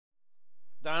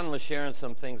Don was sharing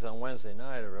some things on Wednesday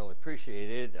night. I really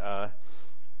appreciated. Kind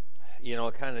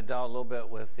of dealt a little bit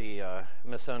with the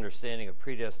misunderstanding of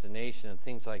predestination and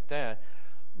things like that.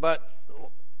 But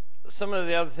some of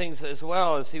the other things as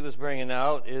well as he was bringing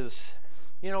out is,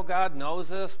 God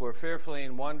knows us. We're fearfully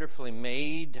and wonderfully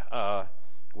made.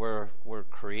 We're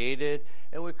created,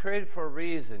 and we're created for a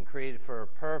reason, created for a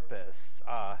purpose.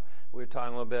 We were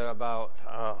talking a little bit about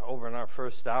over in our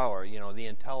first hour, the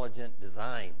intelligent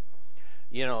design.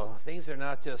 Things are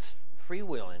not just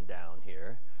freewheeling down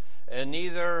here, and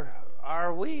neither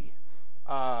are we.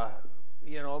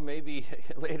 Maybe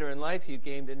later in life you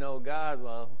came to know God.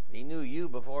 Well, he knew you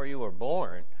before you were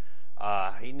born.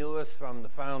 He knew us from the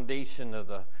foundation of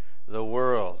the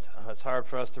world. It's hard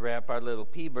for us to wrap our little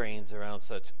pea brains around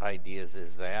such ideas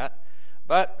as that.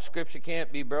 But Scripture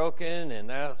can't be broken, and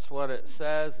that's what it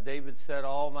says. David said,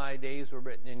 all my days were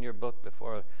written in your book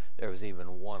before there was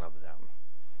even one of them.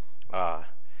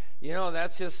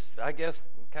 That's just, I guess,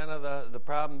 kind of the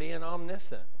problem being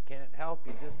omniscient. Can't help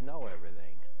you just know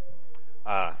everything.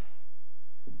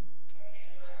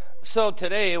 So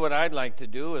today what I'd like to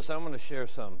do is I'm going to share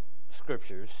some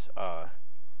scriptures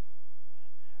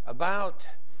about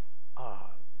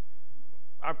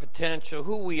our potential,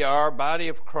 who we are, body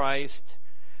of Christ,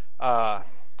 but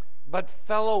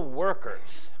fellow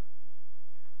workers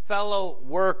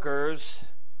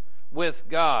with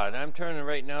God. I'm turning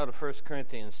right now to 1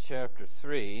 Corinthians chapter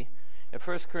 3. In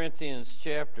 1 Corinthians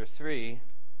chapter 3,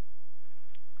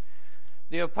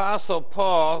 the Apostle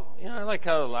Paul, I like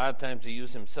how a lot of times he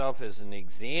uses himself as an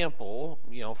example,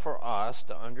 for us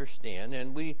to understand,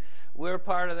 and we're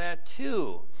part of that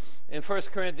too. In 1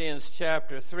 Corinthians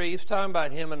chapter 3, he's talking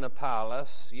about him and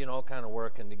Apollos, kind of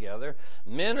working together.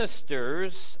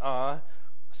 Ministers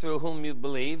through whom you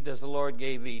believed, as the Lord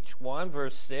gave each one.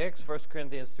 Verse 6, 1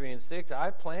 Corinthians 3 and 6,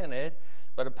 I planted,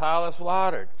 but Apollos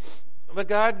watered. But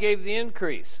God gave the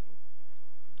increase.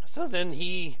 So then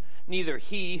neither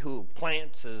he who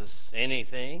plants is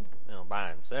anything, by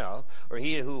himself, or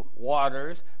he who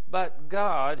waters, but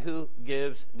God who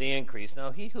gives the increase.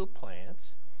 Now he who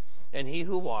plants and he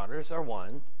who waters are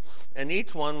one, and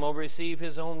each one will receive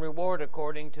his own reward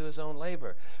according to his own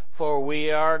labor. For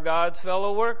we are God's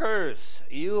fellow workers.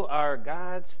 You are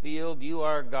God's field. You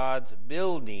are God's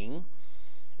building.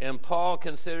 And Paul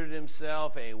considered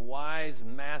himself a wise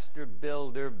master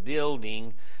builder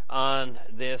building on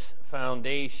this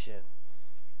foundation.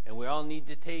 And we all need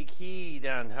to take heed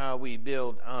on how we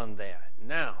build on that.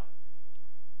 Now,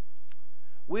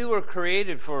 we were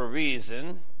created for a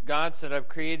reason. God said, I've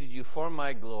created you for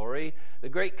my glory. The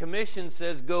Great Commission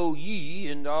says, go ye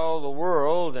into all the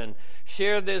world and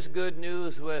share this good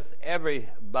news with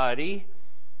everybody.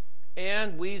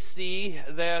 And we see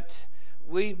that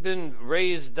we've been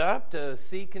raised up to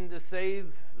seek and to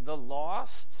save the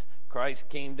lost. Christ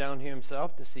came down here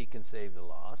himself to seek and save the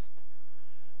lost.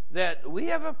 That we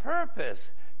have a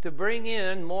purpose to bring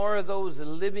in more of those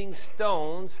living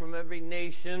stones from every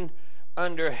nation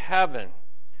under heaven.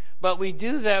 But we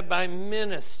do that by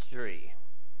ministering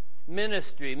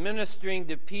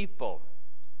to people.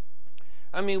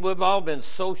 I mean, we've all been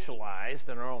socialized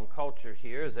in our own culture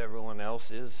here, as everyone else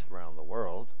is around the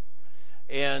world.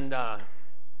 And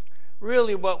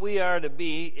really what we are to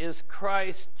be is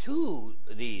Christ to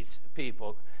these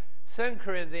people. 2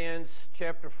 Corinthians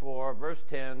chapter 4, verse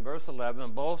 10, verse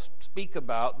 11, both speak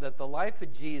about that the life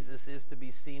of Jesus is to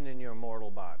be seen in your mortal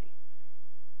body.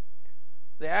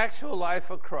 The actual life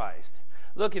of Christ.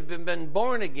 Look, if you've been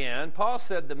born again, Paul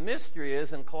said the mystery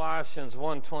is in Colossians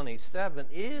 1:27,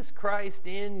 is Christ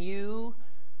in you,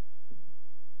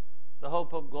 the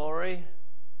hope of glory?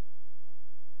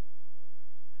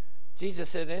 Jesus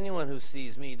said, anyone who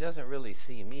sees me doesn't really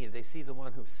see me. They see the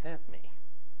one who sent me.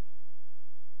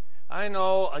 I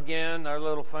know, again, our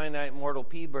little finite mortal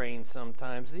pea brains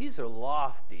sometimes, these are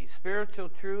lofty. Spiritual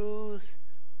truths,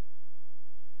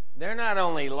 they're not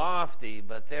only lofty,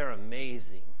 but they're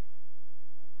amazing.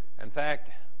 In fact,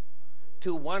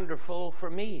 too wonderful for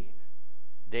me,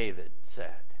 David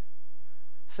said.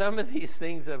 Some of these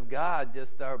things of God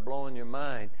just start blowing your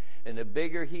mind. And the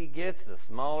bigger he gets, the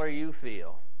smaller you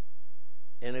feel.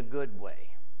 In a good way.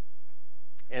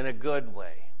 In a good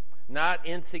way. Not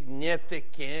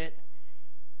insignificant,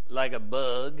 like a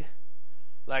bug,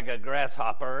 like a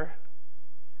grasshopper.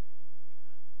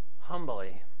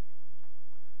 Humbly.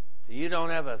 You don't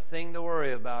have a thing to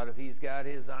worry about if he's got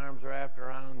his arms wrapped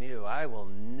around you. I will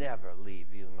never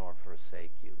leave you nor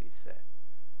forsake you, he said.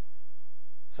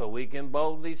 So we can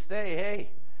boldly say, hey,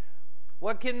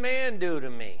 what can man do to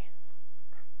me?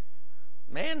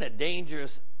 Man, a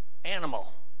dangerous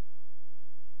animal.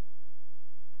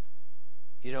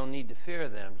 You don't need to fear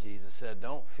them, Jesus said.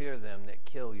 Don't fear them that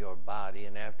kill your body,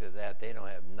 and after that they don't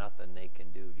have nothing they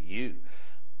can do to you.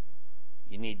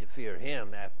 You need to fear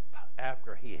him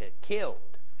after he had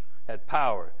killed, had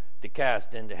power to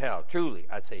cast into hell. Truly,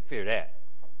 I'd say fear that.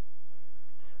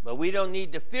 But we don't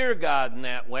need to fear God in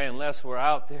that way unless we're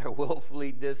out there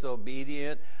willfully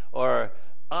disobedient or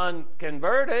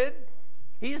unconverted.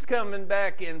 He's coming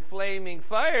back in flaming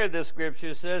fire, the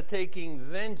scripture says, taking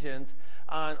vengeance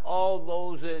on all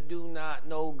those that do not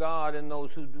know God and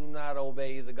those who do not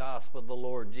obey the gospel of the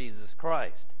Lord Jesus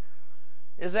Christ.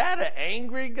 Is that an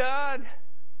angry God?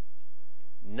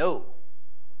 No.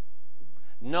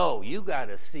 No, you got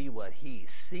to see what he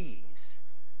sees.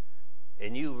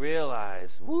 And you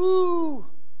realize, woo,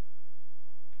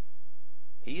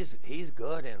 he's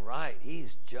good and right.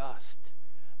 He's just.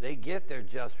 They get their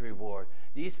just reward.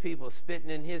 These people spitting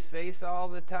in his face all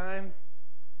the time,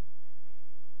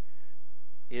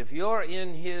 if you're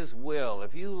in his will,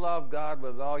 if you love God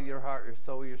with all your heart, your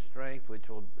soul, your strength, which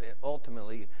will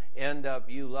ultimately end up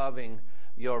you loving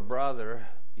your brother,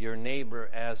 your neighbor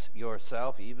as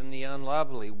yourself, even the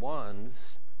unlovely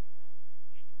ones,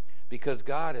 because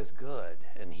God is good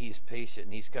and he's patient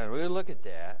and he's kind. We're going to look at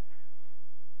that.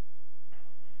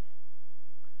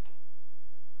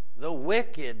 The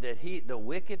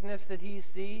wickedness that he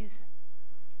sees,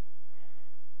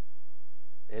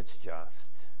 it's just.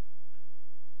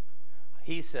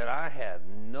 He said, I have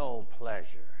no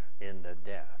pleasure in the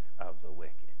death of the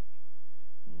wicked.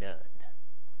 None.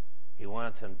 He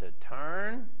wants them to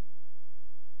turn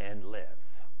and live.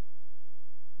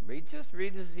 Just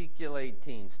read Ezekiel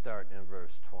 18, starting in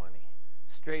verse 20.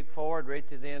 Straightforward, right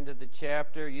to the end of the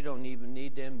chapter. You don't even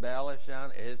need to embellish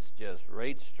on it. It's just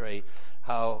right straight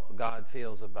how God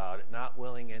feels about it. Not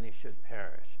willing any should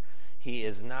perish. He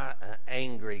is not an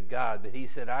angry God, but he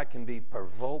said, I can be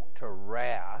provoked to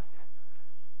wrath.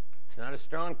 It's not a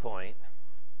strong point.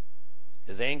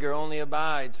 His anger only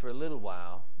abides for a little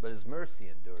while, but his mercy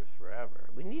endures forever.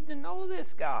 We need to know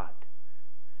this God.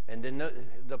 And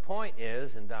the point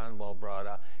is, and Don well brought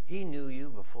up, he knew you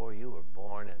before you were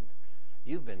born, and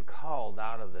you've been called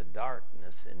out of the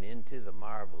darkness and into the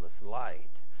marvelous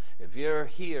light. If you're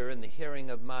here in the hearing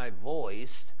of my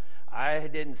voice, I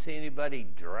didn't see anybody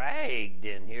dragged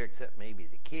in here except maybe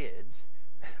the kids.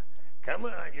 Come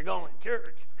on, you're going to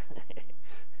church.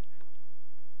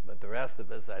 But the rest of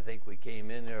us, I think we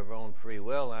came in there of our own free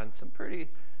will on some pretty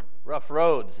rough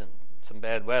roads and some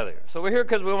bad weather. So we're here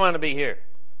because we want to be here.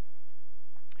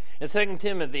 In 2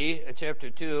 Timothy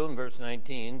chapter 2 and verse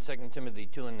 19, 2 Timothy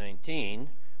 2 and 19,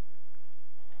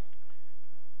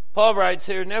 Paul writes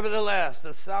here, nevertheless,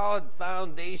 the solid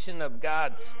foundation of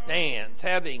God stands,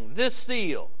 having this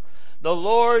seal, the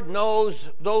Lord knows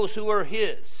those who are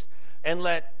his, and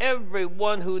let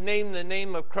everyone who name the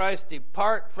name of Christ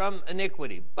depart from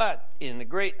iniquity. But in the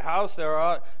great house there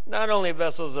are not only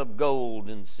vessels of gold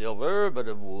and silver, but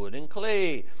of wood and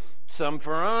clay, some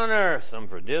for honor, some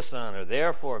for dishonor.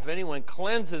 Therefore, if anyone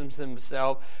cleanses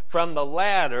himself from the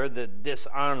latter, the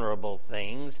dishonorable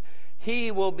things,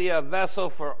 he will be a vessel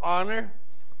for honor,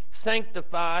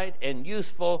 sanctified and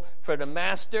useful for the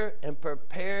master, and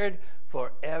prepared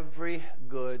for every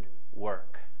good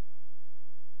work.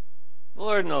 The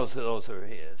Lord knows those who are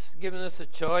his, giving us a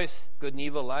choice, good and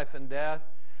evil, life and death,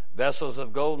 vessels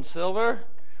of gold and silver,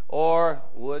 or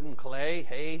wood and clay,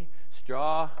 hay,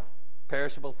 straw,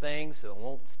 perishable things that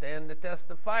won't stand the test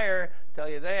of fire. Tell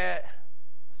you that.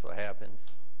 That's what happens.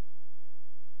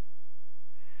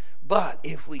 But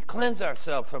if we cleanse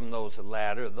ourselves from those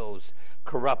latter, those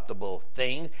corruptible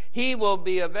things, he will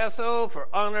be a vessel for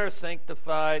honor,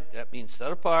 sanctified. That means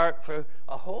set apart for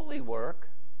a holy work.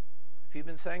 If you've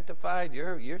been sanctified,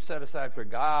 you're set aside for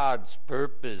God's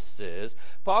purposes.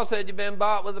 Paul said you've been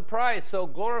bought with a price, so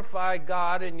glorify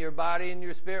God in your body and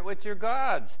your spirit, which are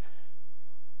God's.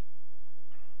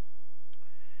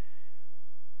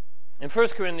 In 1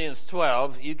 Corinthians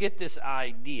 12, you get this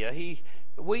idea.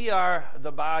 We are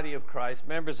the body of Christ,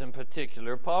 members in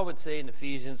particular. Paul would say in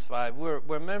Ephesians 5,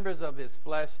 we're members of his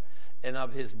flesh and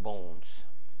of his bones.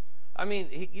 I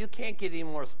mean, you can't get any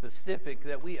more specific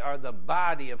that we are the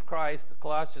body of Christ,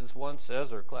 Colossians 1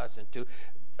 says, or Colossians 2,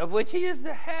 of which he is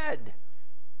the head.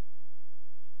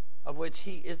 Of which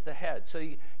he is the head. So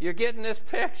you're getting this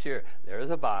picture. There is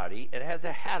a body. It has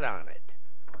a head on it.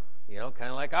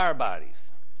 Kind of like our bodies.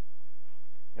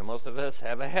 And most of us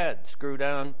have a head screwed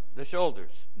down the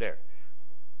shoulders there.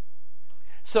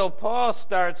 So Paul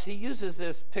he uses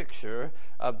this picture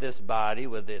of this body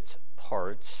with its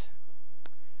parts.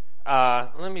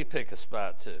 Let me pick a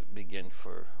spot to begin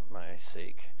for my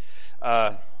sake.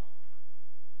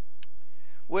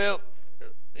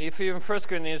 if you're in 1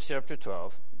 Corinthians chapter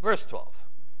 12, verse 12,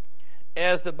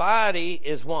 as the body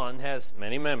is one, has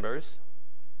many members,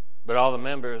 but all the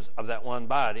members of that one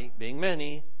body, being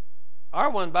many, are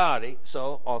one body,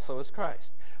 so also is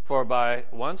Christ. For by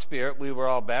one Spirit we were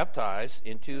all baptized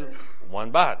into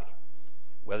one body,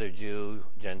 whether Jew,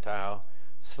 Gentile,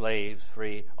 slaves,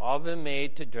 free, all been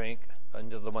made to drink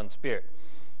under the one Spirit.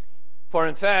 For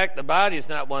in fact, the body is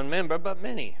not one member, but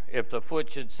many. If the foot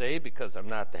should say, because I'm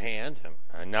not the hand,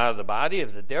 I'm not of the body,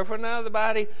 if the therefore not of the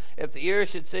body, if the ear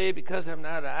should say, because I'm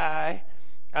not an eye,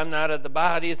 I'm not of the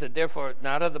body, is it therefore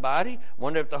not of the body?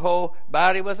 Wonder if the whole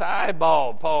body was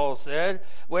eyeball, Paul said.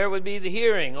 Where would be the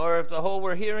hearing? Or if the whole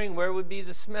were hearing, where would be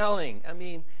the smelling? I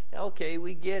mean, okay,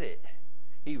 we get it.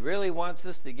 He really wants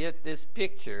us to get this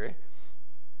picture.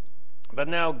 But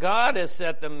now God has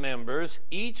set the members,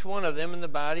 each one of them in the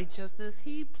body, just as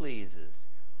he pleases.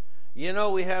 You know,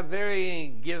 we have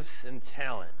varying gifts and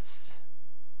talents.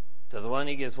 To the one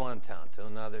he gives 1 talent, to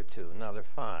another 2, another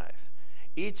 5.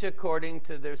 Each according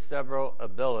to their several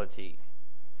ability.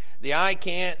 The eye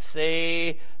can't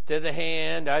say to the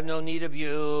hand, I have no need of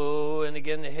you. And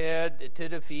again, the head to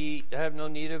the feet, I have no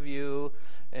need of you.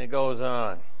 And it goes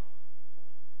on.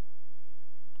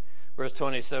 Verse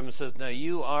 27 says, now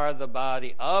you are the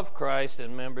body of Christ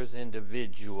and members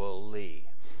individually.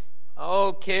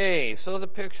 Okay, so the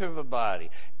picture of a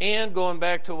body. And going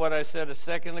back to what I said a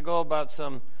second ago about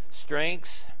some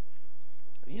strengths,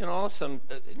 you know,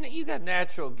 you got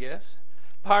natural gifts.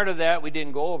 Part of that, we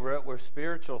didn't go over it, were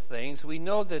spiritual things. We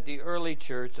know that the early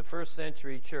church, the first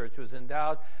century church, was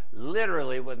endowed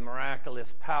literally with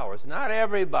miraculous powers. Not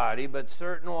everybody, but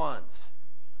certain ones.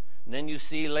 And then you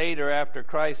see later, after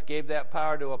Christ gave that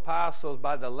power to apostles,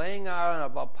 by the laying on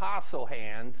of apostle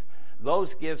hands,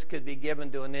 those gifts could be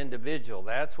given to an individual.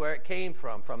 That's where it came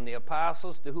from the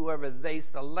apostles to whoever they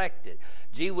selected.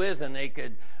 Gee whiz, and they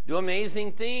could do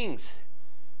amazing things.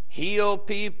 Heal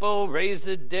people, raise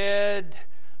the dead,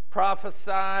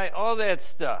 prophesy, all that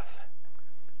stuff.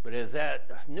 But as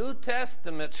that New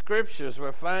Testament scriptures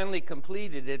were finally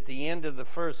completed at the end of the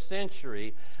first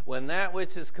century, when that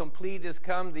which is complete has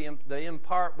come, the in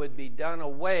part would be done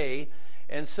away,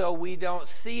 and so we don't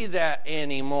see that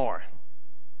anymore.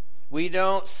 We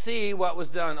don't see what was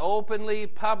done openly,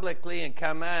 publicly, and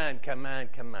come on.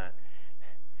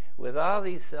 With all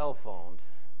these cell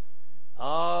phones,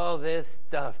 all this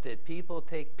stuff that people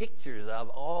take pictures of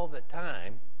all the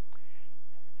time,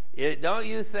 don't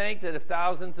you think that if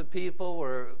thousands of people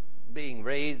were being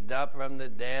raised up from the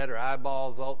dead or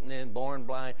eyeballs opening, born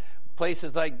blind,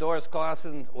 places like Doris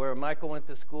Clausen, where Michael went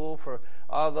to school for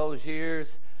all those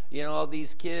years, you know, all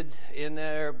these kids in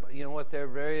there, you know, with their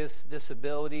various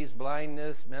disabilities,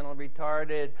 blindness, mental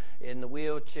retarded, in the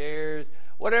wheelchairs,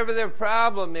 whatever their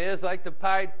problem is, like the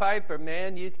Pied Piper,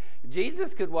 man,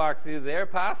 Jesus could walk through there,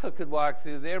 Apostle could walk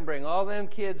through there and bring all them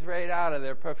kids right out of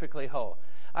there perfectly whole.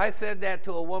 I said that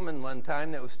to a woman one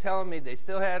time that was telling me they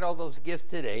still had all those gifts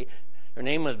today. Her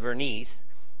name was Vernice.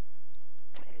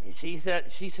 She said,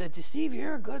 Steve,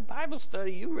 you're a good Bible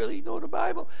study. You really know the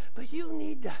Bible, but you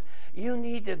need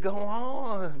to go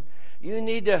on. You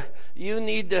need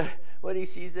to, what did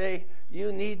she say?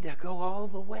 You need to go all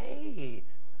the way.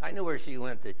 I knew where she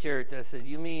went to church. I said,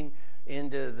 you mean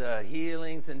into the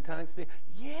healings and tongue speak?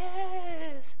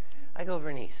 Yes. I go,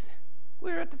 Vernice,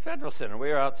 we were at the Federal Center. We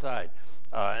were outside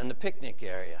in the picnic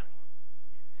area.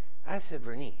 I said,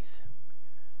 Vernice,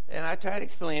 and I tried to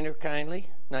explain her kindly,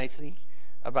 nicely,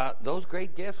 about those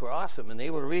great gifts were awesome and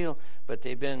they were real, but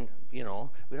they've been, you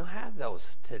know, we don't have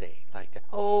those today like that.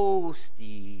 Oh,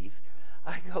 Steve.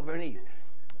 I go, Bernice.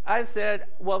 I said,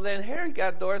 well, then here you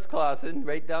got Doris Clausen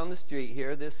right down the street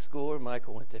here, this school where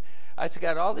Michael went to. I said,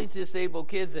 got all these disabled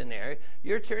kids in there.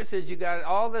 Your church says you got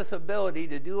all this ability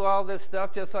to do all this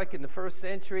stuff just like in the first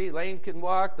century. Lame can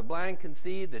walk, the blind can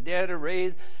see, the dead are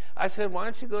raised. I said, why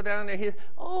don't you go down there? He said,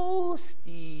 oh,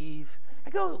 Steve. I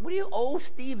go, what do you owe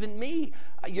Steve and me?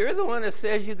 You're the one that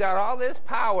says you got all this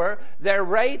power. They're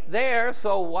right there,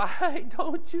 so why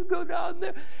don't you go down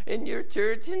there in your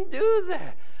church and do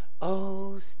that?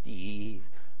 Oh, Steve.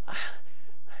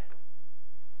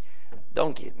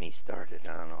 Don't get me started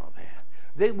on all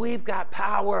that. We've got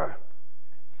power.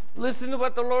 Listen to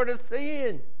what the Lord is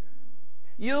saying.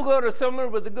 You go to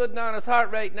someone with a good and honest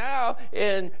heart right now,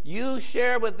 and you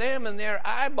share with them, and their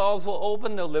eyeballs will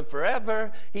open, they'll live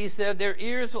forever. He said their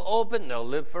ears will open, they'll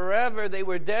live forever. They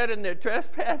were dead in their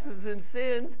trespasses and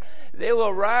sins. They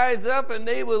will rise up, and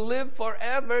they will live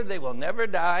forever. They will never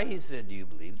die. He said, do you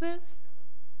believe this?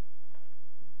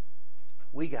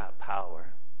 We got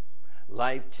power,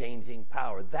 life-changing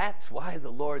power. That's why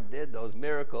the Lord did those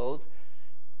miracles.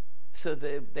 so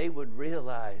that they would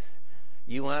realize,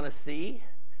 you want to see?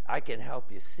 I can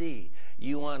help you see.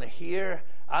 You want to hear?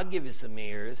 I'll give you some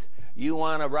ears. You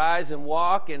want to rise and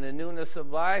walk in the newness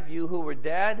of life? You who were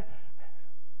dead,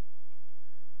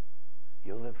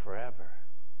 you'll live forever.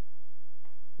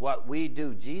 What we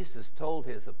do, Jesus told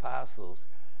his apostles,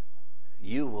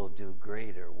 you will do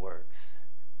greater works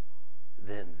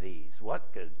than these.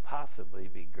 What could possibly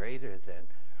be greater than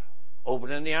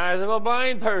opening the eyes of a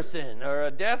blind person or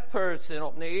a deaf person,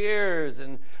 opening their ears,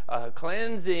 and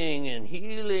cleansing and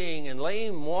healing and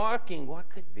lame walking? What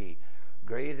could be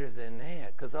greater than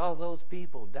that? Because all those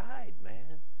people died,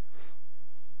 man.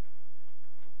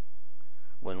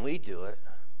 When we do it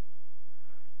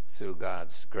through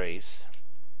God's grace,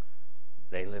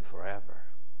 they live forever.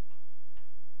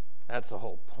 That's the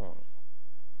whole point.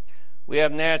 We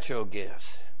have natural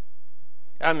gifts.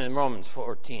 I'm in Romans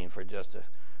 14 for just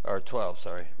or 12,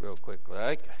 sorry, real quick.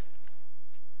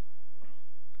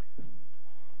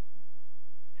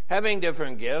 Having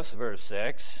different gifts, verse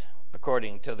 6,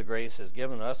 according to the grace that's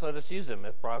given us, let us use them.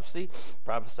 If prophecy,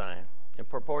 prophesying in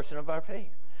proportion of our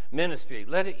faith. Ministry,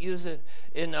 let it use it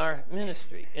in our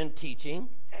ministry. In teaching,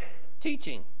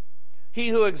 teaching. He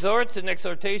who exhorts in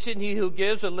exhortation, he who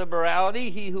gives with liberality,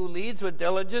 he who leads with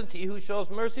diligence, he who shows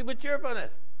mercy with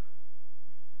cheerfulness.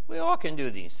 We all can do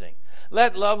these things.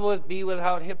 Let love be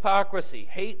without hypocrisy.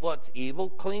 Hate what's evil,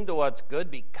 cling to what's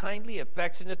good, be kindly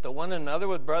affectionate to one another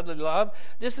with brotherly love.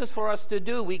 This is for us to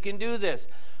do. We can do this.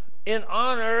 In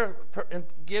honor,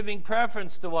 giving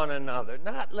preference to one another,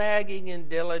 not lagging in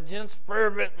diligence,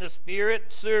 fervent in the spirit,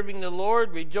 serving the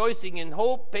Lord, rejoicing in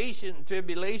hope, patient in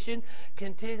tribulation,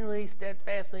 continually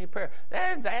steadfastly in prayer.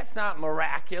 That's not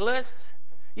miraculous.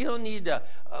 You don't need the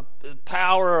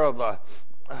power of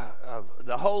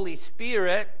the Holy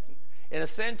Spirit. In a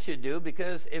sense you do,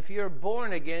 because if you're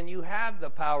born again, you have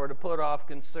the power to put off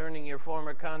concerning your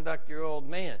former conduct your old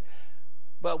man.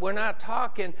 But we're not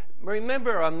talking,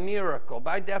 remember, a miracle.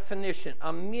 By definition,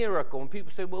 a miracle. When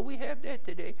people say, well, we have that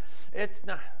today. It's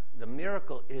not. The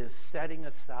miracle is setting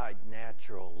aside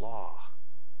natural law.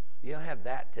 You don't have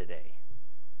that today.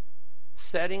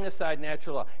 Setting aside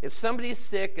natural law. If somebody's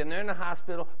sick and they're in the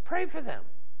hospital, pray for them.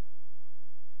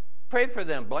 Pray for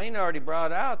them. Blaine already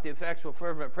brought out the effectual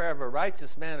fervent prayer of a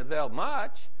righteous man availed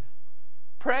much.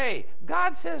 Pray.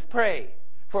 God says pray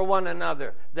for one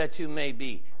another that you may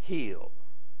be healed.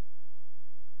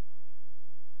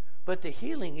 But the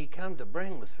healing he come to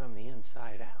bring was from the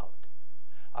inside out.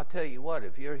 I'll tell you what,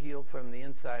 if you're healed from the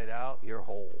inside out, you're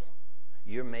whole.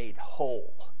 You're made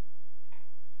whole.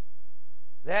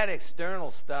 That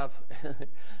external stuff,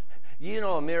 you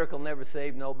know, a miracle never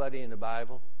saved nobody in the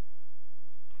Bible.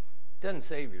 It doesn't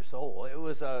save your soul. It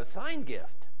was a sign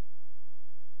gift.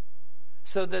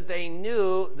 So that they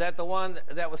knew that the one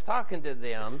that was talking to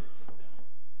them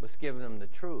was giving them the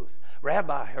truth.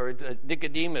 Rabbi, or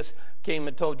Nicodemus came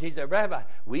and told Jesus, Rabbi,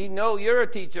 we know you're a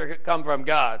teacher come from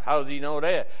God. How does he know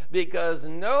that? Because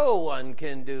no one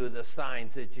can do the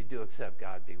signs that you do except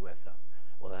God be with them.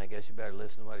 Well, then I guess you better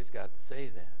listen to what he's got to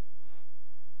say then.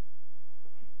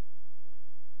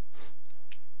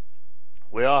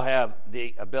 We all have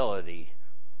the ability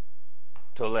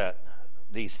to let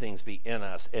these things be in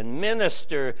us and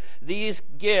minister these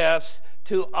gifts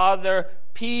to other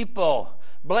people.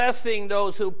 Blessing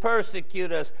those who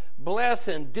persecute us. Bless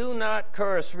and do not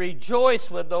curse. Rejoice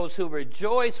with those who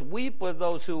rejoice. Weep with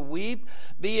those who weep.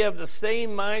 Be of the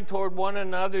same mind toward one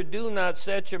another. Do not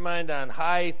set your mind on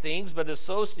high things, but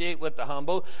associate with the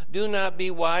humble. Do not be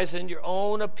wise in your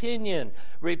own opinion.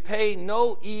 Repay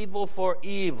no evil for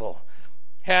evil.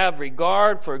 Have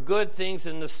regard for good things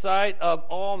in the sight of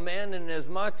all men, and as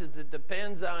much as it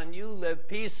depends on you, live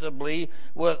peaceably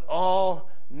with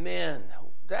all men.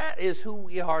 That is who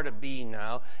we are to be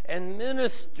now. And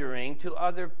ministering to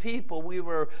other people. We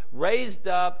were raised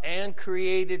up and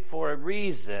created for a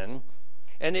reason.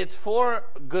 And it's for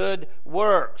good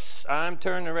works. I'm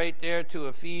turning right there to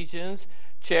Ephesians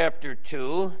chapter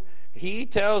 2. He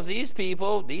tells these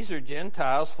people, these are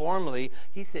Gentiles formerly,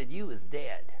 he said, you was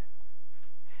dead.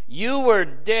 You were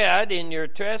dead in your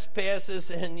trespasses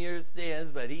and your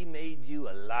sins, but he made you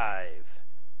alive.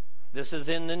 This is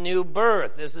in the new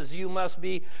birth. This is you must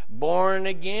be born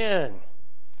again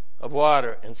of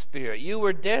water and spirit. You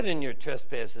were dead in your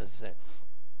trespasses and sin,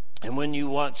 and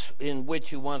in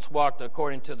which you once walked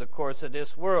according to the course of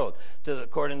this world,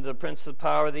 according to the prince of the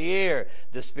power of the air,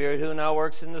 the spirit who now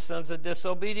works in the sons of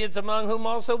disobedience, among whom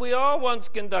also we all once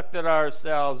conducted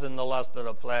ourselves in the lust of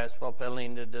the flesh,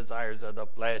 fulfilling the desires of the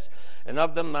flesh and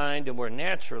of the mind, and were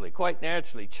naturally, quite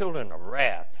naturally, children of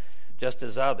wrath, just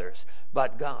as others.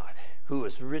 But God, who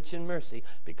is rich in mercy,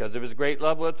 because of his great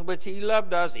love with which he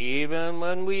loved us, even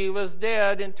when we was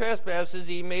dead in trespasses,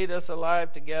 he made us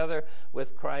alive together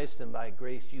with Christ, and by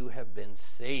grace you have been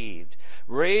saved.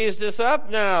 Raised us up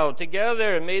now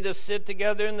together and made us sit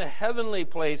together in the heavenly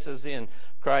places in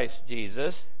Christ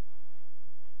Jesus,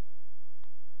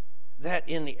 that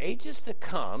in the ages to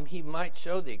come he might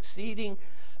show the exceeding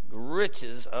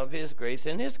riches of his grace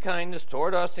and his kindness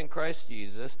toward us in Christ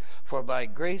Jesus. For by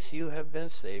grace you have been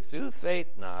saved through faith,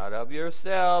 not of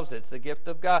yourselves. It's the gift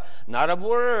of God, not of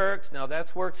works. Now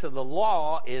that's works of the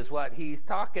law is what he's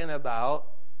talking about.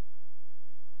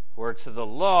 Works of the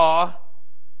law,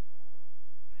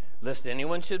 lest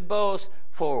anyone should boast.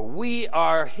 For we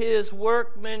are his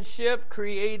workmanship,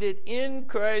 created in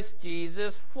Christ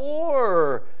Jesus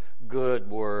for good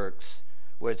works,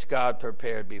 which God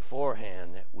prepared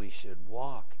beforehand that we should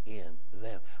walk in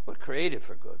them. We're created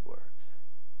for good works.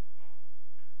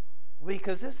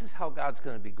 Because this is how God's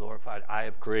going to be glorified. I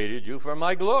have created you for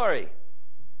my glory.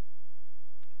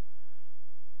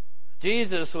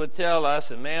 Jesus would tell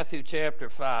us in Matthew chapter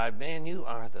 5, man, you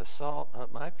are the salt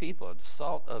of my people, are the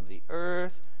salt of the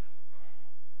earth,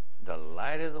 the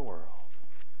light of the world.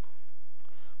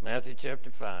 Matthew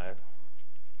chapter 5.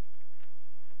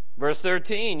 Verse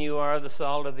 13, you are the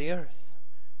salt of the earth.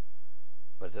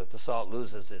 But if the salt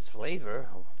loses its flavor,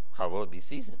 how will it be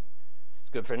seasoned? It's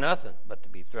good for nothing but to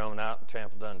be thrown out and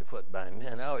trampled underfoot by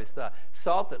men. I always thought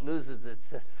salt that loses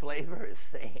its flavor is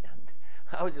sand.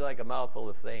 How would you like a mouthful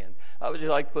of sand? How would you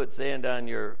like to put sand on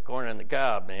your corn on the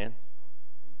cob, man?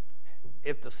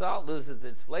 If the salt loses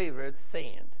its flavor, it's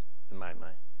sand, in my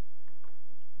mind.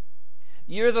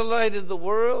 You're the light of the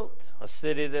world. A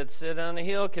city that sit on a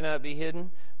hill cannot be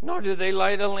hidden. Nor do they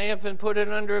light a lamp and put it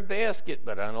under a basket,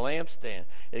 but on a lampstand.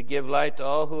 It give light to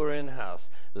all who are in the house.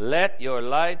 Let your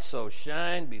light so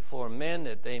shine before men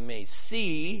that they may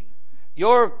see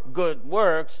your good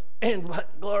works and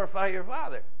glorify your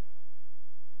Father.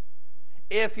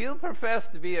 If you profess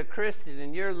to be a Christian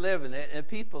and you're living it, and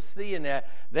people seeing that,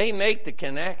 they make the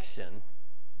connection.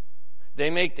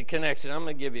 They make the connection. I'm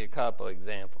going to give you a couple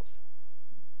examples.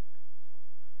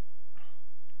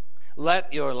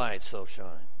 Let your light so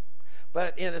shine.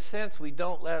 But in a sense, we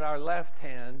don't let our left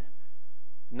hand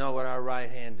know what our right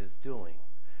hand is doing.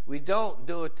 We don't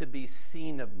do it to be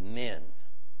seen of men,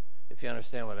 if you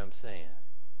understand what I'm saying.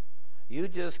 You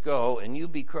just go and you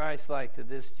be Christ-like to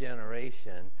this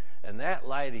generation, and that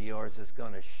light of yours is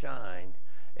going to shine,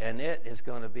 and it is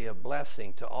going to be a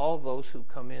blessing to all those who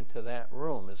come into that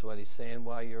room, is what he's saying,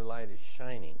 while your light is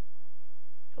shining.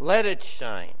 Let it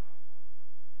shine.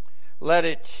 Let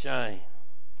it shine.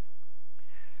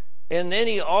 And then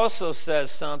he also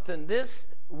says something. This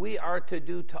we are to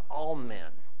do to all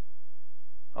men.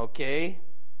 Okay?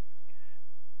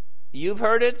 You've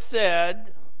heard it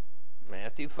said,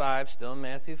 Matthew 5, still in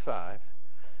Matthew 5,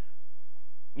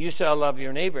 you shall love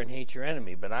your neighbor and hate your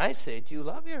enemy. But I say to you,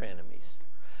 love your enemies.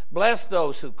 Bless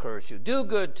those who curse you. Do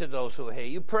good to those who hate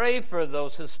you. Pray for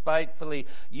those who spitefully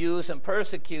use and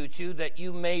persecute you, that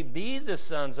you may be the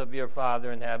sons of your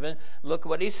Father in heaven. Look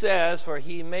what he says, for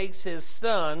he makes his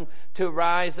sun to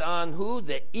rise on who?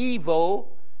 The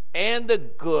evil and the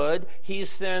good. He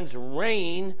sends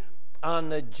rain on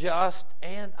the just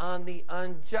and on the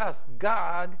unjust.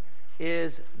 God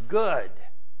is good,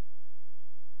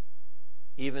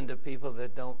 even to people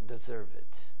that don't deserve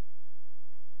it.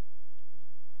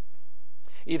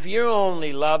 If you're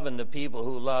only loving the people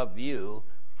who love you,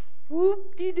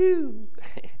 whoop-de-doo.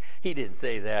 He didn't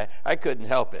say that. I couldn't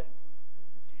help it.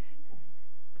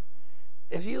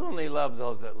 If you only love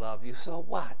those that love you, so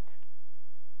what?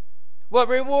 What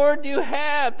reward do you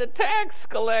have? The tax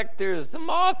collectors, the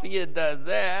mafia does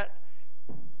that.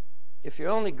 If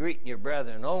you're only greeting your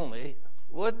brethren only,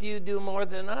 what do you do more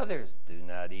than others? Do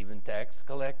not even tax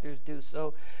collectors do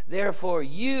so? Therefore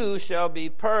you shall be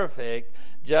perfect,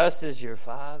 just as your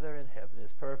Father in heaven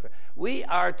is perfect. We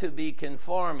are to be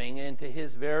conforming into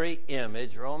his very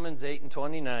image. Romans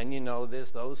 8:29, you know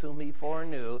this. Those whom he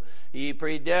foreknew, he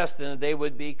predestined they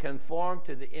would be conformed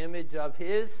to the image of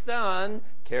his Son,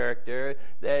 character,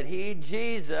 that he,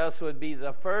 Jesus, would be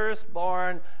the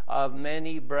firstborn of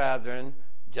many brethren,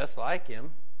 just like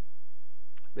him.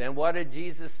 Then what did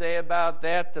Jesus say about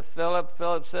that to Philip?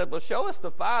 Philip said, well, show us the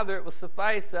Father, it will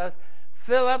suffice us.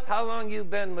 Philip, how long you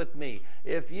been with me?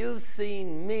 If you've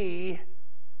seen me,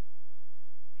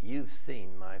 you've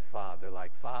seen my Father,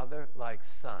 like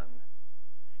Son.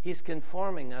 He's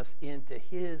conforming us into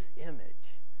his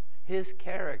image, his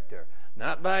character,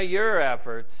 not by your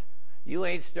efforts. You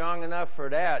ain't strong enough for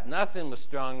that. Nothing was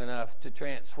strong enough to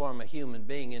transform a human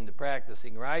being into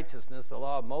practicing righteousness. The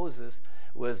law of Moses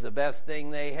was the best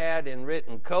thing they had in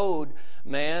written code,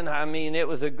 man. I mean, it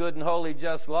was a good and holy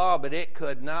just law, but it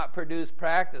could not produce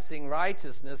practicing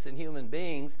righteousness in human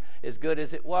beings as good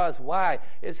as it was. Why?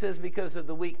 It says because of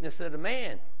the weakness of the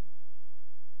man.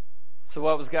 So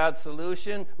what was God's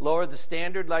solution? Lower the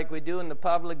standard like we do in the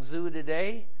public zoo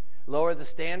today? Lower the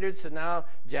standard so now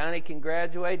Johnny can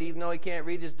graduate even though he can't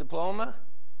read his diploma?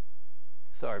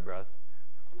 Sorry, brother.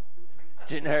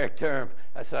 Generic term.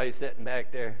 I saw you sitting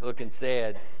back there looking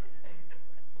sad.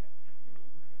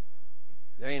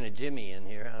 There ain't a Jimmy in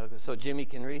here, so Jimmy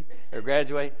can read or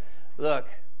graduate. Look,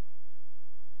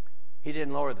 he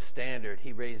didn't lower the standard.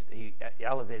 He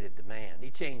elevated the man. He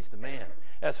changed the man.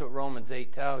 That's what Romans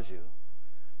 8 tells you.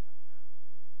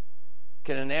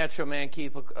 Can a natural man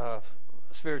keep a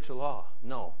spiritual law?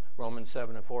 No. Romans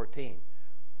 7:14.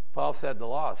 Paul said the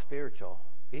law is spiritual.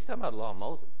 He's talking about the law of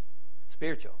Moses.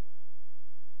 Spiritual.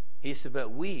 He said,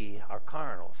 but we are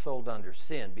carnal, sold under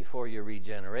sin before your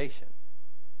regeneration.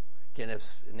 Can a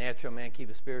natural man keep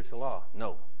a spiritual law?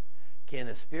 No. Can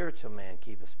a spiritual man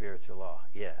keep a spiritual law?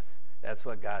 Yes. That's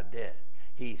what God did.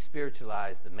 He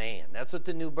spiritualized the man. That's what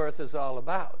the new birth is all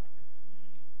about.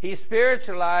 He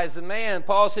spiritualized the man.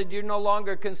 Paul said, you're no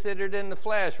longer considered in the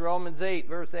flesh. Romans 8,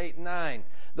 verse 8 and 9.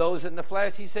 Those in the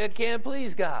flesh, he said, can't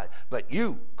please God. But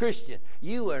you, Christian,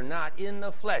 you are not in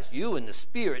the flesh. You in the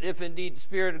Spirit, if indeed the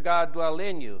Spirit of God dwell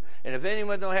in you. And if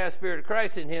anyone don't have the Spirit of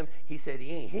Christ in him, he said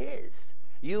he ain't his.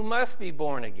 You must be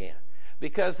born again.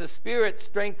 Because the Spirit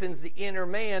strengthens the inner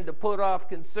man to put off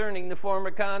concerning the former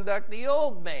conduct the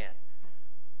old man.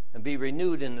 And be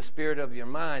renewed in the spirit of your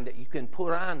mind that you can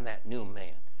put on that new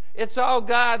man. It's all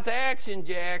God's action,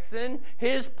 Jackson.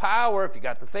 His power, if you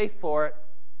got the faith for it.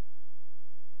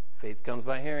 Faith comes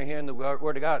by hearing the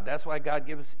Word of God. That's why God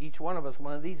gives each one of us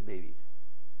one of these babies.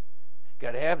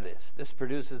 Got to have this. This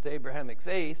produces the Abrahamic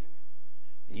faith.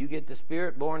 You get the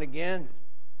Spirit born again.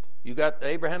 You got the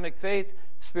Abrahamic faith,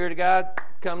 Spirit of God,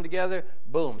 come together,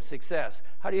 boom, success.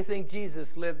 How do you think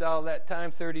Jesus lived all that time,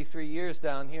 33 years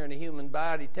down here in a human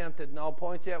body, tempted in all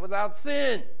points, yet without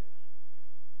sin?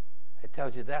 It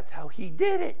tells you that's how he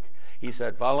did it. He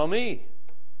said, follow me.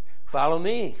 Follow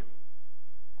me.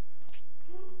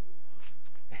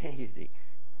 Easy.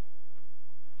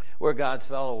 We're God's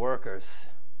fellow workers.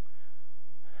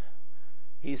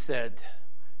 He said,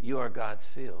 you are God's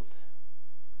field.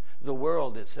 The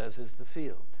world, it says, is the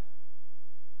field.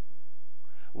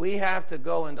 We have to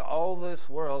go into all this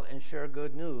world and share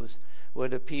good news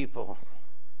with the people.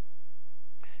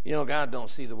 You know, God don't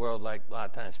see the world like a lot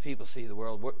of times people see the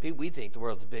world. We think the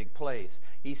world's a big place.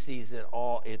 He sees it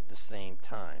all at the same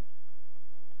time.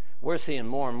 We're seeing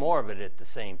more and more of it at the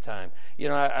same time. You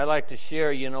know, I like to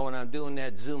share, you know, when I'm doing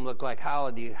that Zoom, look like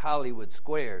Hollywood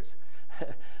squares.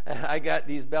 I got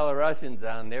these Belarusians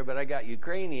on there, but I got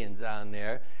Ukrainians on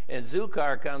there. And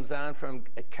Zukar comes on from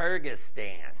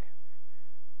Kyrgyzstan.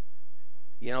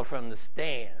 You know, from the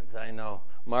stands. I know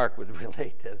Mark would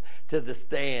relate to the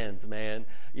stands, man.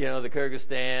 You know, the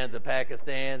Kyrgyzstans, the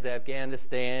Pakistans,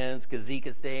 Afghanistans,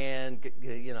 Kazakhstan,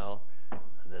 you know,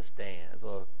 the stands.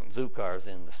 Well, Zukar's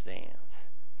in the stands.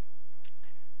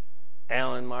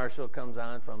 Alan Marshall comes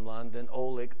on from London,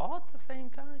 Oleg, all at the same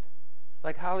time.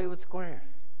 Like Hollywood squares.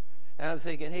 And I was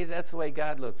thinking, hey, that's the way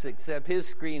God looks, except his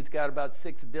screen's got about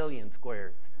 6 billion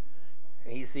squares.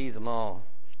 And he sees them all.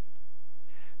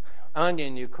 Anya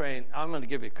in Ukraine, I'm going to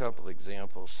give you a couple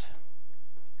examples.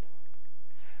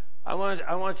 I want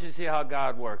you to see how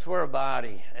God works. We're a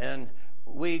body, and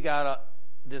we got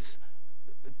this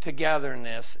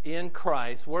togetherness in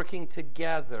Christ, working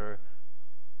together.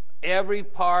 Every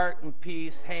part and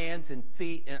piece, hands and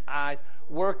feet and eyes,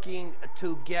 working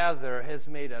together has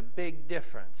made a big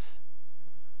difference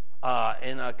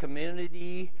in our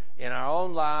community, in our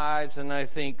own lives, and I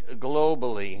think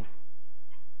globally.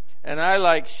 And I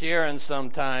like sharing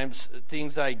sometimes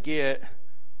things I get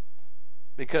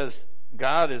because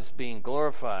God is being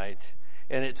glorified,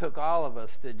 and it took all of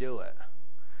us to do it.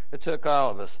 It took all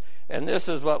of us. And this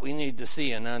is what we need to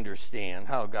see and understand,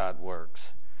 how God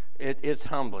works. It's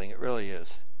humbling. It really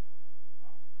is.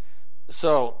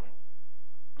 So,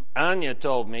 Anya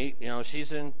told me, you know,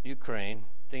 she's in Ukraine.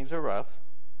 Things are rough.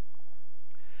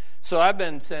 So I've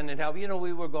been sending help. You know,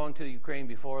 we were going to Ukraine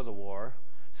before the war,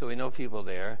 so we know people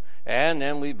there. And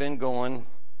then we've been going,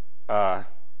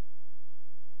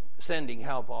 sending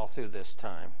help all through this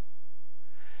time.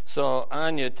 So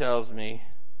Anya tells me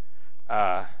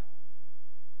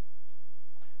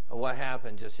what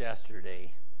happened just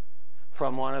yesterday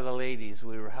from one of the ladies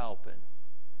we were helping.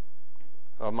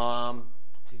 A mom,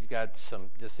 She's got some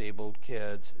disabled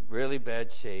kids, really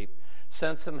bad shape.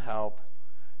 Sent some help.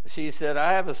 She said,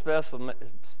 I have a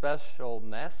special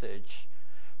message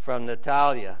from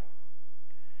Natalia.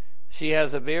 She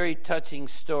has a very touching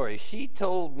story. She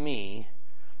told me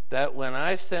that when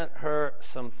I sent her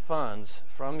some funds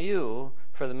from you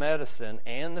for the medicine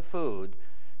and the food,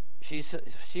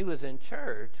 she was in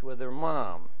church with her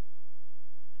mom.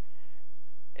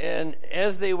 And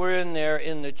as they were in there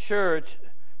in the church,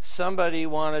 somebody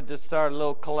wanted to start a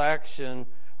little collection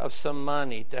of some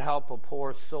money to help a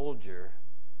poor soldier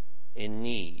in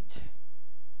need.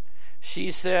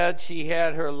 She said she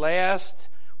had her last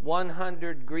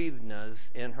 100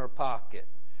 grivnas in her pocket.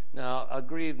 Now,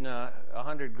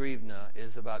 100 grivna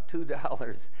is about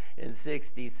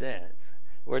 $2.60.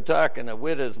 We're talking a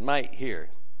widow's mite here.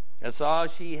 That's all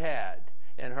she had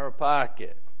in her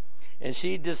pocket. And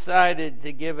she decided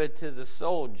to give it to the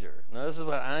soldier. Now, this is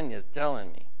what Anya's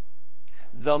telling me.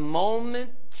 The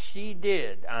moment she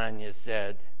did, Anya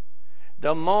said,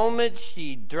 the moment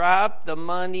she dropped the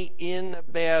money in the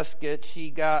basket, she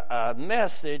got a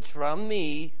message from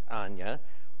me, Anya,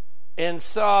 and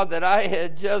saw that I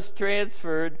had just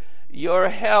transferred your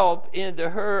help into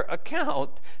her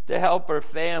account to help her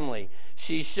family.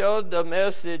 She showed the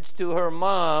message to her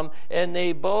mom, and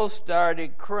they both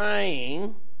started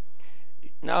crying.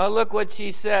 Now look what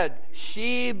she said.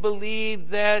 She believed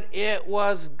that it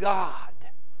was God.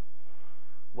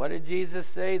 What did Jesus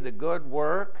say? The good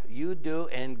work you do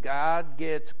and God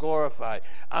gets glorified.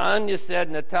 Anya said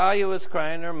Natalia was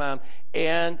crying, her mom,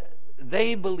 and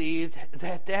they believed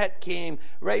that came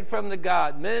right from the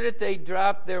God. The minute they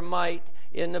dropped their mite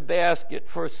in the basket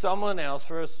for someone else,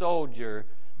 for a soldier,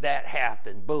 that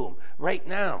happened. Boom. Right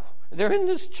now. They're in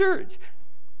this church.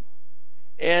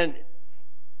 And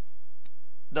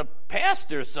the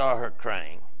pastor saw her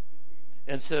crying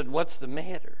and said, what's the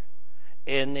matter?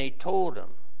 And they told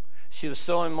him. She was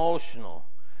so emotional.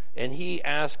 And he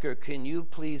asked her, can you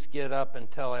please get up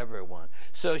and tell everyone?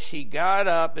 So she got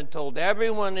up and told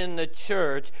everyone in the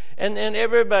church, and then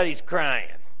everybody's crying.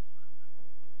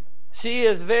 She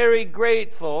is very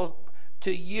grateful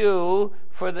to you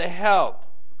for the help.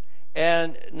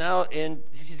 And now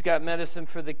she's got medicine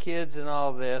for the kids and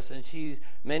all this, and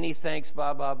many thanks,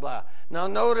 blah, blah, blah. Now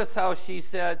notice how she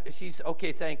said, she's,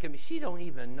 okay, thank him. She don't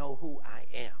even know who I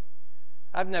am.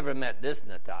 I've never met this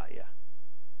Natalia.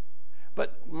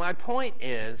 But my point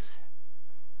is,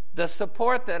 the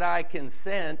support that I can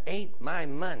send ain't my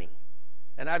money.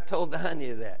 And I've told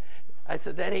Anya that. I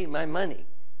said, that ain't my money.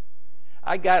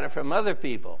 I got it from other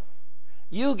people.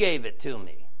 You gave it to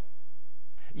me.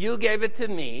 You gave it to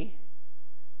me.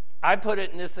 I put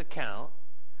it in this account.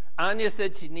 Anya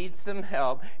said she needs some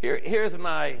help. Here's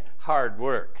my hard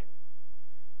work.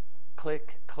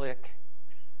 Click, click,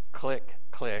 click,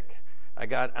 click. I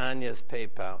got Anya's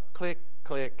PayPal. Click,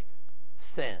 click,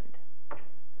 send.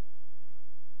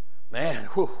 Man,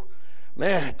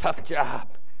 tough job.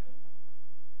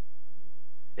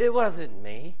 It wasn't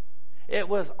me. It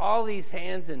was all these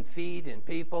hands and feet and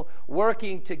people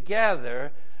working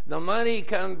together. The money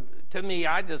come to me,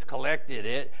 I just collected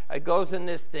it. It goes in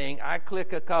this thing. I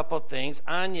click a couple things.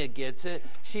 Anya gets it.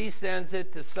 She sends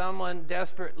it to someone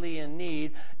desperately in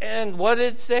need. And what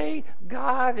did it say?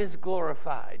 God is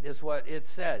glorified, is what it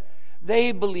said.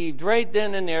 They believed right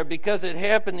then and there, because it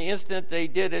happened the instant they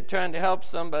did it, trying to help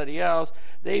somebody else.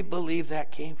 They believed that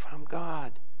came from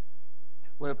God.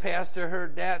 When a pastor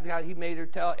heard that, God, he made her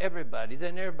tell everybody.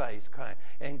 Then everybody's crying.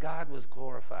 And God was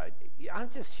glorified. I'm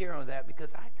just sharing that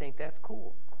because I think that's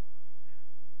cool.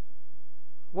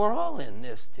 We're all in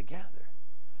this together.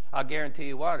 I'll guarantee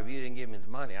you what, if you didn't give me the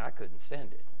money, I couldn't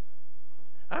send it.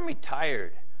 I'm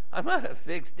retired. I'm not a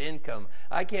fixed income.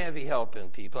 I can't be helping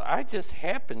people. I just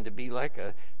happen to be like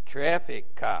a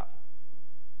traffic cop.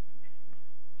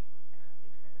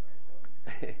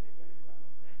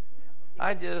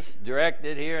 I just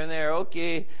directed here and there.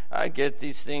 Okay, I get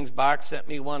these things. Bach sent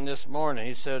me one this morning.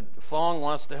 He said, Fong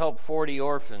wants to help 40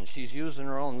 orphans. She's using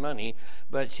her own money,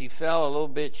 but she fell a little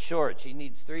bit short. She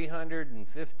needs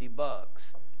 $350.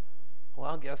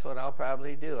 Well, guess what I'll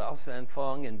probably do? I'll send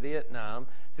Fong in Vietnam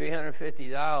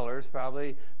 $350,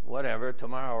 probably whatever,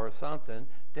 tomorrow or something,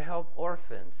 to help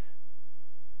orphans.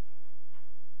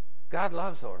 God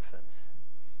loves orphans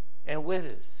and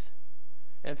widows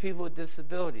and people with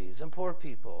disabilities and poor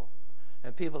people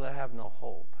and people that have no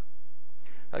hope.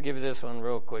 I'll give you this one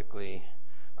real quickly.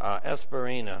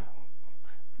 Esperina.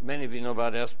 Many of you know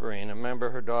about Esperina. Remember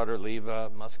her daughter Leva,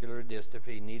 muscular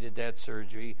dystrophy, needed that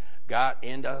surgery, got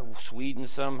into Sweden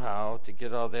somehow to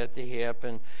get all that to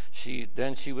happen.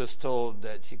 Then she was told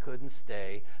that she couldn't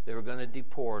stay. They were going to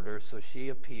deport her, so she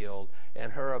appealed,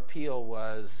 and her appeal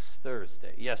was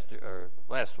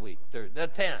last week, the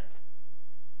 10th.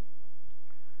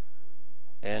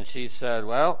 And she said,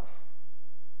 well,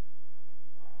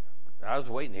 I was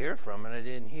waiting to hear from her, and I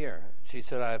didn't hear. She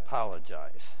said, I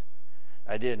apologize.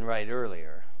 I didn't write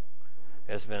earlier.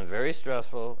 It's been a very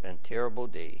stressful and terrible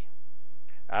day.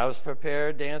 I was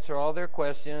prepared to answer all their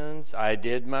questions. I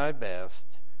did my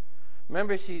best.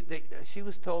 Remember, she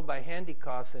was told by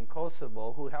Handicross in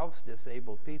Kosovo, who helps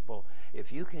disabled people,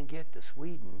 if you can get to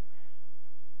Sweden,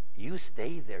 you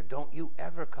stay there. Don't you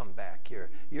ever come back here.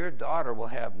 Your daughter will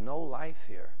have no life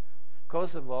here.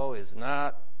 Kosovo is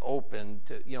not open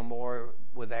to, more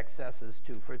with accesses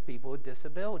for people with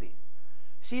disabilities.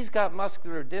 She's got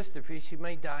muscular dystrophy. She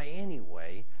may die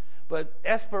anyway. But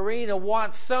Esperina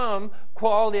wants some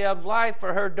quality of life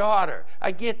for her daughter.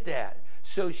 I get that.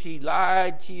 So she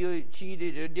lied, she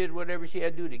cheated, or did whatever she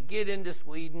had to do to get into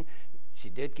Sweden. She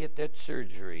did get that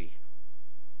surgery.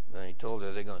 Then he told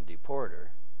her they're going to deport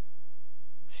her.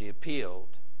 She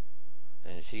appealed.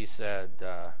 And she said,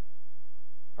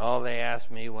 all they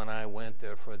asked me when I went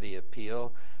there for the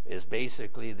appeal is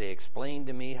basically they explained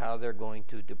to me how they're going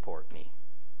to deport me.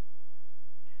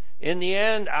 In the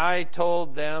end, I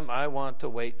told them I want to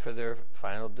wait for their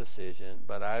final decision,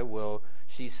 but I will,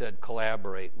 she said,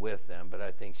 collaborate with them, but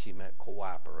I think she meant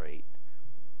cooperate.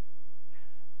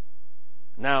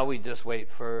 Now we just wait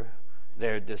for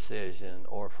their decision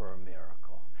or for a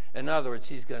miracle. In other words,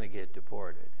 she's going to get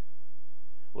deported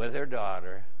with her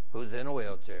daughter, who's in a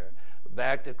wheelchair,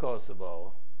 back to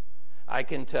Kosovo. I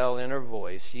can tell in her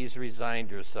voice she's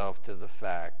resigned herself to the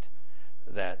fact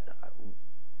that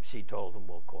she told them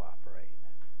we'll cooperate.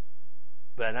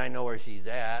 But I know where she's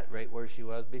at, right where she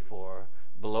was before,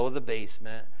 below the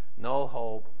basement, no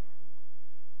hope.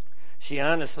 She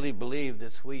honestly believed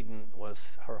that Sweden was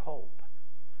her hope.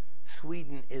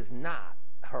 Sweden is not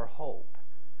her hope.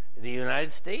 The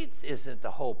United States isn't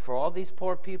the hope for all these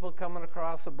poor people coming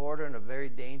across the border in a very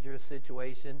dangerous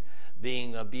situation,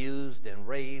 being abused and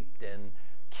raped and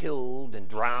killed and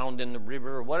drowned in the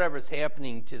river, or whatever's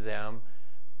happening to them.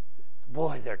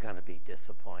 Boy, they're going to be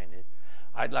disappointed.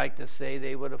 I'd like to say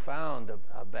they would have found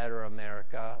a better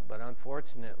America, but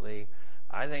unfortunately,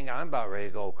 I think I'm about ready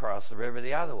to go across the river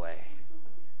the other way.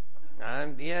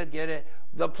 Get it?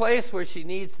 The place where she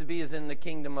needs to be is in the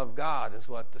kingdom of God, is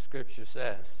what the Scripture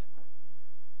says.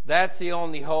 That's the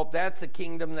only hope. That's a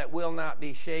kingdom that will not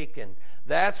be shaken.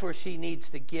 That's where she needs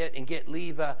to get, and get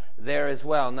Leva there as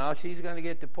well. Now she's going to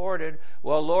get deported.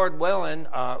 Well, Lord willing,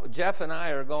 Jeff and I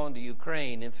are going to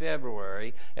Ukraine in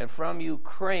February, and from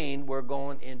Ukraine we're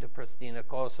going into Pristina,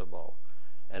 Kosovo,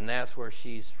 and that's where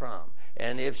she's from.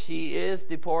 And if she is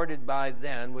deported by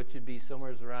then, which would be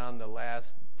somewhere around the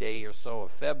last day or so of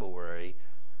February,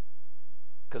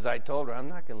 because I told her I'm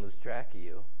not going to lose track of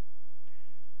you.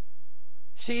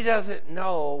 She doesn't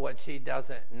know what she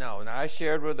doesn't know. Now, I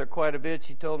shared with her quite a bit.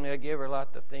 She told me I gave her a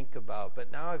lot to think about.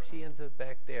 But now if she ends up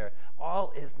back there,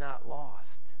 all is not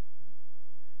lost.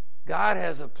 God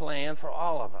has a plan for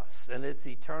all of us, and it's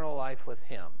eternal life with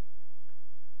Him.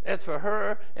 That's for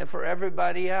her and for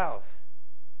everybody else.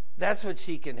 That's what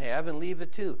she can have, and leave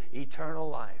it too, eternal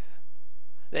life.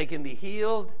 They can be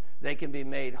healed. They can be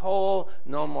made whole.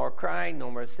 No more crying, no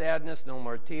more sadness, no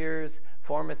more tears.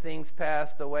 Former things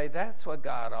passed away. That's what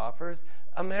God offers.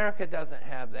 America doesn't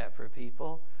have that for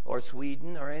people, or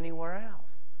Sweden, or anywhere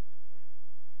else.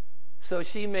 So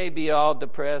she may be all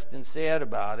depressed and sad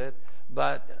about it,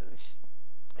 but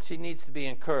she needs to be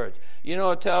encouraged. You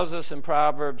know, it tells us in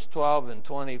Proverbs 12 and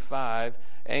 25,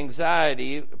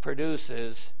 anxiety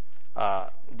produces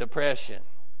depression.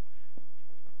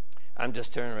 I'm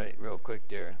just turning right real quick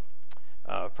there.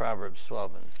 Proverbs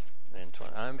 12 and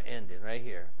 20. I'm ending right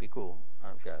here. Be cool.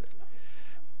 I've got it.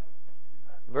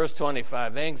 Verse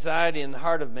 25. Anxiety in the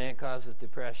heart of man causes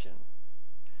depression,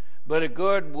 but a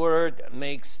good word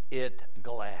makes it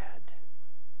glad.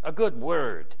 A good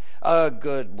word. A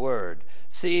good word.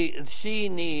 See, she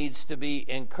needs to be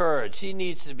encouraged. She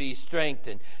needs to be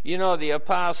strengthened. You know, the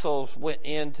apostles went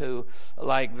into,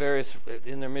 like, various,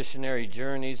 in their missionary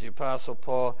journeys, the Apostle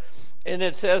Paul. And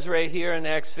it says right here in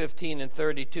Acts 15 and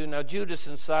 32, now Judas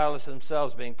and Silas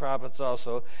themselves, being prophets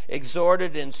also,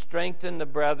 exhorted and strengthened the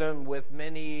brethren with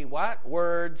many, what?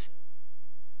 Words.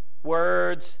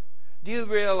 Do you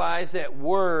realize that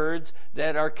words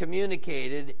that are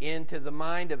communicated into the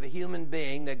mind of a human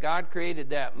being, that God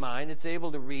created that mind, it's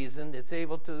able to reason, it's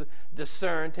able to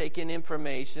discern, take in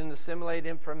information, assimilate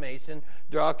information,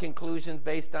 draw conclusions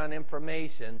based on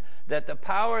information, that the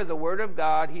power of the Word of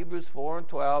God, Hebrews 4 and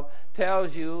 12,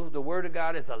 tells you the Word of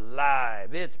God is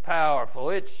alive, it's powerful,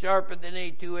 it's sharper than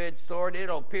a two-edged sword,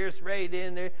 it'll pierce right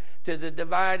in there to the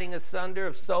dividing asunder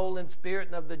of soul and spirit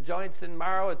and of the joints and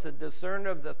marrow. It's a discerner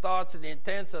of the thoughts and the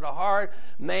intents of the heart.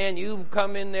 Man, you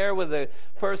come in there with a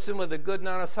person with a good and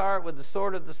honest heart, with the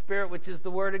sword of the Spirit, which is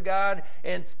the Word of God,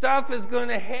 and stuff is going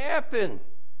to happen.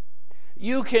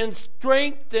 You can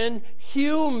strengthen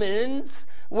humans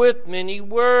with many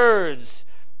words.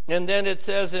 And then it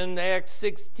says in Acts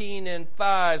 16 and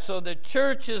 5, so the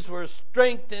churches were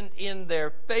strengthened in their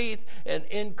faith and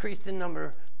increased in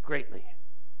number greatly.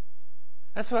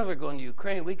 That's why we're going to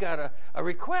Ukraine. We got a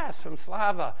request from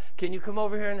Slava. Can you come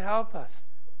over here and help us?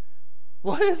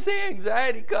 What is the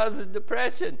anxiety causes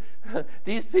depression?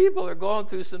 These people are going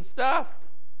through some stuff.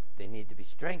 They need to be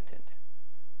strengthened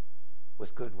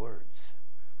with good words.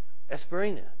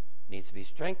 Esperina needs to be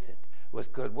strengthened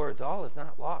with good words. All is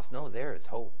not lost. No, there is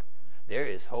hope. There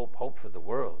is hope, hope for the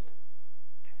world.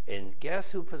 And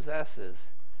guess who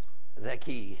possesses the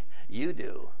key? You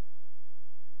do.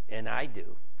 And I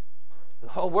do.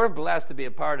 Oh, we're blessed to be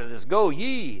a part of this. Go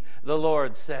ye, the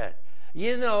Lord said.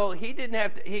 You know, he didn't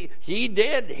have to, he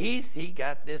did. He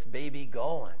got this baby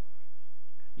going.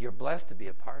 You're blessed to be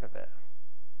a part of it.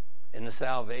 In the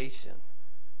salvation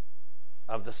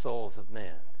of the souls of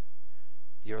men.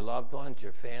 Your loved ones,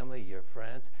 your family, your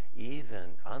friends,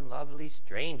 even unlovely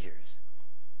strangers.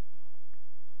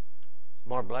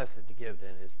 More blessed to give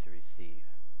than it is to receive.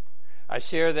 I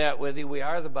share that with you. We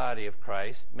are the body of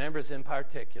Christ, members in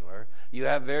particular. You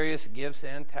have various gifts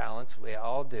and talents. We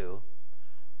all do.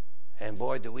 And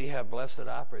boy, do we have blessed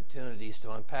opportunities to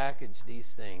unpackage these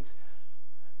things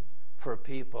for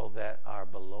people that are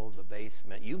below the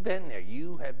basement. You've been there.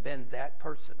 You have been that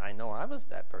person. I know I was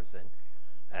that person.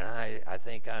 And I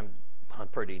think I'm a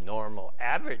pretty normal,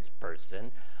 average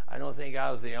person. I don't think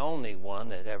I was the only one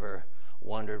that ever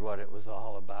wondered what it was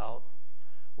all about.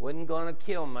 Wasn't going to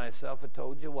kill myself. I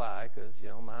told you why, because,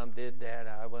 Mom did that.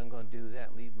 I wasn't going to do that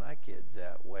and leave my kids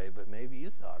that way, but maybe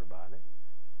you thought about it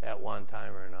at one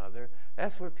time or another.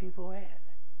 That's where people at.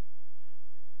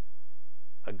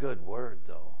 A good word,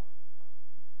 though,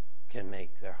 can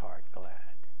make their heart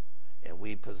glad, and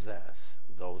we possess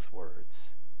those words.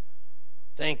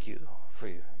 Thank you for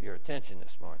your attention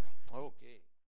this morning. Okay.